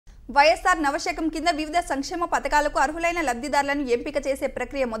వైఎస్ఆర్ నవశకం కింద వివిధ సంక్షేమ పథకాలకు అర్హులైన లబ్ధిదారులను ఎంపిక చేసే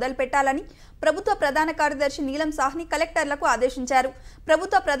ప్రక్రియ మొదలు పెట్టాలని ప్రభుత్వ ప్రధాన కార్యదర్శి నీలం సాహ్ని కలెక్టర్లకు ఆదేశించారు.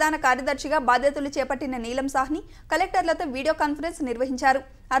 ప్రభుత్వ ప్రధాన కార్యదర్శిగా బాధ్యతలు చేపట్టిన నీలం సాహ్ని కలెక్టర్లతో వీడియో కాన్ఫరెన్స్ నిర్వహించారు.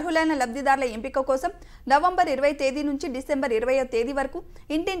 అర్హులైన లబ్ధిదారుల ఎంపిక కోసం నవంబర్ 20 తేదీ నుంచి డిసెంబర్ 20వ తేదీ వరకు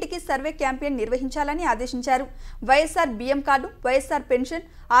ఇంటింటికి సర్వే క్యాంపెయిన్ నిర్వహించాలని ఆదేశించారు. వైఎస్ఆర్ బియ్యం కార్డు, వైఎస్ఆర్ పెన్షన్,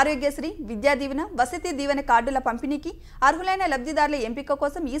 ఆరోగ్యశ్రీ, విద్యా దీవెన, వసతి దీవెన కార్డుల పంపిణీకి అర్హులైన లబ్ధిదారుల ఎంపిక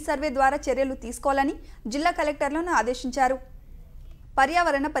కోసం ఈ సర్వే ద్వారా చర్యలు తీసుకోవాలని జిల్లా కలెక్టర్లను ఆదేశించారు.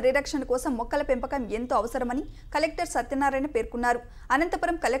 పర్యావరణ పరిరక్షణ కోసం మొక్కల పెంపకం ఎంతో అవసరమని కలెక్టర్ సత్యనారాయణ పేర్కొన్నారు.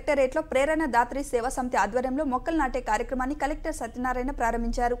 అనంతపురం కలెక్టరేట్లో ప్రేరణ దాత్రి సేవా సమితి ఆధ్వర్యంలో మొక్కలు నాటే కార్యక్రమాన్ని కలెక్టర్ సత్యనారాయణ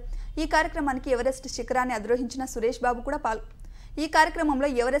ప్రారంభించారు. ఈ కార్యక్రమానికి ఎవరెస్ట్ శిఖరాన్ని అధిరోహించిన సురేష్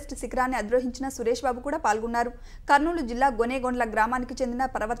బాబు కూడా పాల్గొన్నారు. కర్నూలు జిల్లా గొనేగొండ్ల గ్రామానికి చెందిన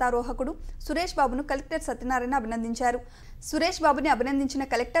పర్వతారోహకుడు సురేష్ బాబును కలెక్టర్ సత్యనారాయణ అభినందించారు. సురేష్ బాబుని అభినందించిన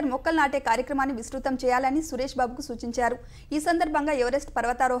కలెక్టర్ మొక్కలు నాటే కార్యక్రమాన్ని విస్తృతం చేయాలని సురేష్ బాబుకు సూచించారు. ఈ సందర్భంగా ఎవరెస్ట్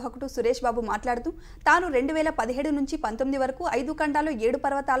పర్వతారోహకుడు సురేష్ బాబు మాట్లాడుతూ తాను 2017 నుంచి 19 వరకు 5 ఖండాల్లో 7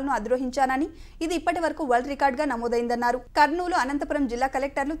 పర్వతాలను అధిరోహించానని, ఇది ఇప్పటి వరకు వరల్డ్ రికార్డుగా నమోదైందన్నారు. కర్నూలు, అనంతపురం జిల్లా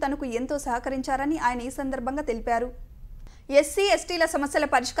కలెక్టర్లు తనకు ఎంతో సహకరించారని ఆయన ఈ సందర్భంగా తెలిపారు. ఎస్సీ ఎస్టీల సమస్యల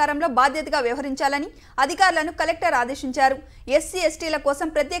పరిష్కారంలో బాధ్యతగా వ్యవహరించాలని అధికారులను కలెక్టర్ ఆదేశించారు. ఎస్సీ ఎస్టీల కోసం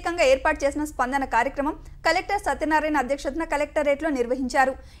ప్రత్యేకంగా ఏర్పాటు చేసిన స్పందన కార్యక్రమం కలెక్టర్ సత్యనారాయణ అధ్యక్షతన కలెక్టరేట్లో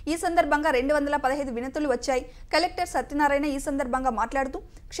నిర్వహించారు. ఈ సందర్భంగా 215 వినతులు వచ్చాయి. కలెక్టర్ సత్యనారాయణ ఈ సందర్భంగా మాట్లాడుతూ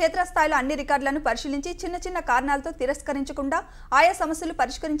క్షేత్రస్థాయిలో అన్ని రికార్డులను పరిశీలించి చిన్న చిన్న కారణాలతో తిరస్కరించకుండా ఆయా సమస్యలు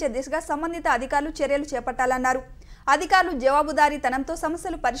పరిష్కరించే దిశగా సంబంధిత అధికారులు చర్యలు చేపట్టాలన్నారు. అధికారులు జవాబుదారీతనంతో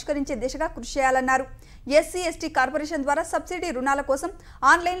సమస్యలు పరిష్కరించే దిశగా కృషి చేయాలన్నారు. ఎస్సీ ఎస్టీ కార్పొరేషన్ ద్వారా సబ్సిడీ రుణాల కోసం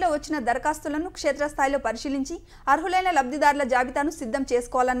ఆన్లైన్లో వచ్చిన దరఖాస్తులను క్షేత్రస్థాయిలో పరిశీలించి అర్హులైన లబ్ధిదారుల జాబితాను సిద్ధం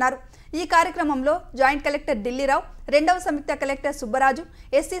చేసుకోవాలన్నారు. ఈ కార్యక్రమంలో జాయింట్ కలెక్టర్ ఢిల్లీరావు, 2వ సంయుక్త కలెక్టర్ సుబ్బరాజు,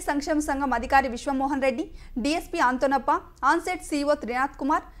 ఎస్సీ సంక్షేమ సంఘం అధికారి Vishwamohan Reddy, DSP ఆంతోనప్ప, onset CEO Trinath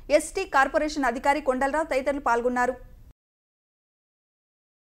Kumar, ST corporation అధికారి కొండలరావు తదితరులు పాల్గొన్నారు.